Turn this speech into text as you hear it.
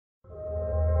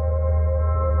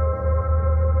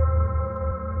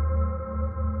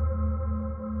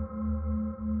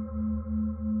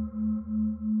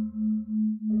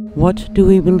What do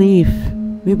we believe?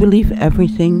 We believe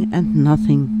everything and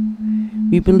nothing.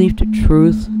 We believe the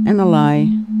truth and a lie.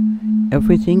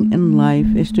 Everything in life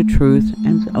is the truth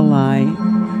and a lie.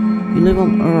 You live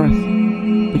on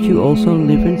earth, but you also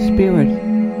live in spirit.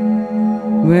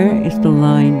 Where is the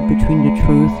line between the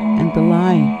truth and the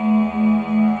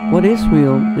lie? What is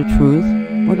real, the truth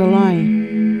or the lie?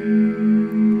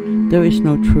 There is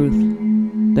no truth.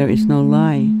 There is no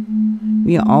lie.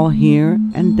 We are all here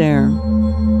and there,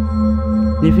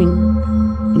 living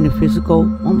in the physical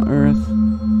on earth,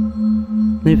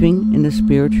 living in the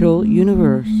spiritual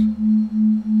universe.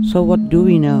 So what do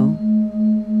we know?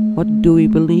 What do we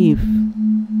believe?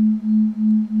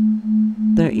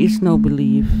 There is no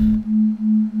belief.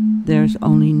 There is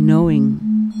only knowing.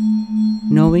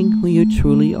 Knowing who you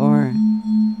truly are.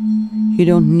 You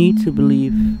don't need to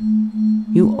believe.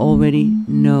 You already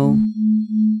know.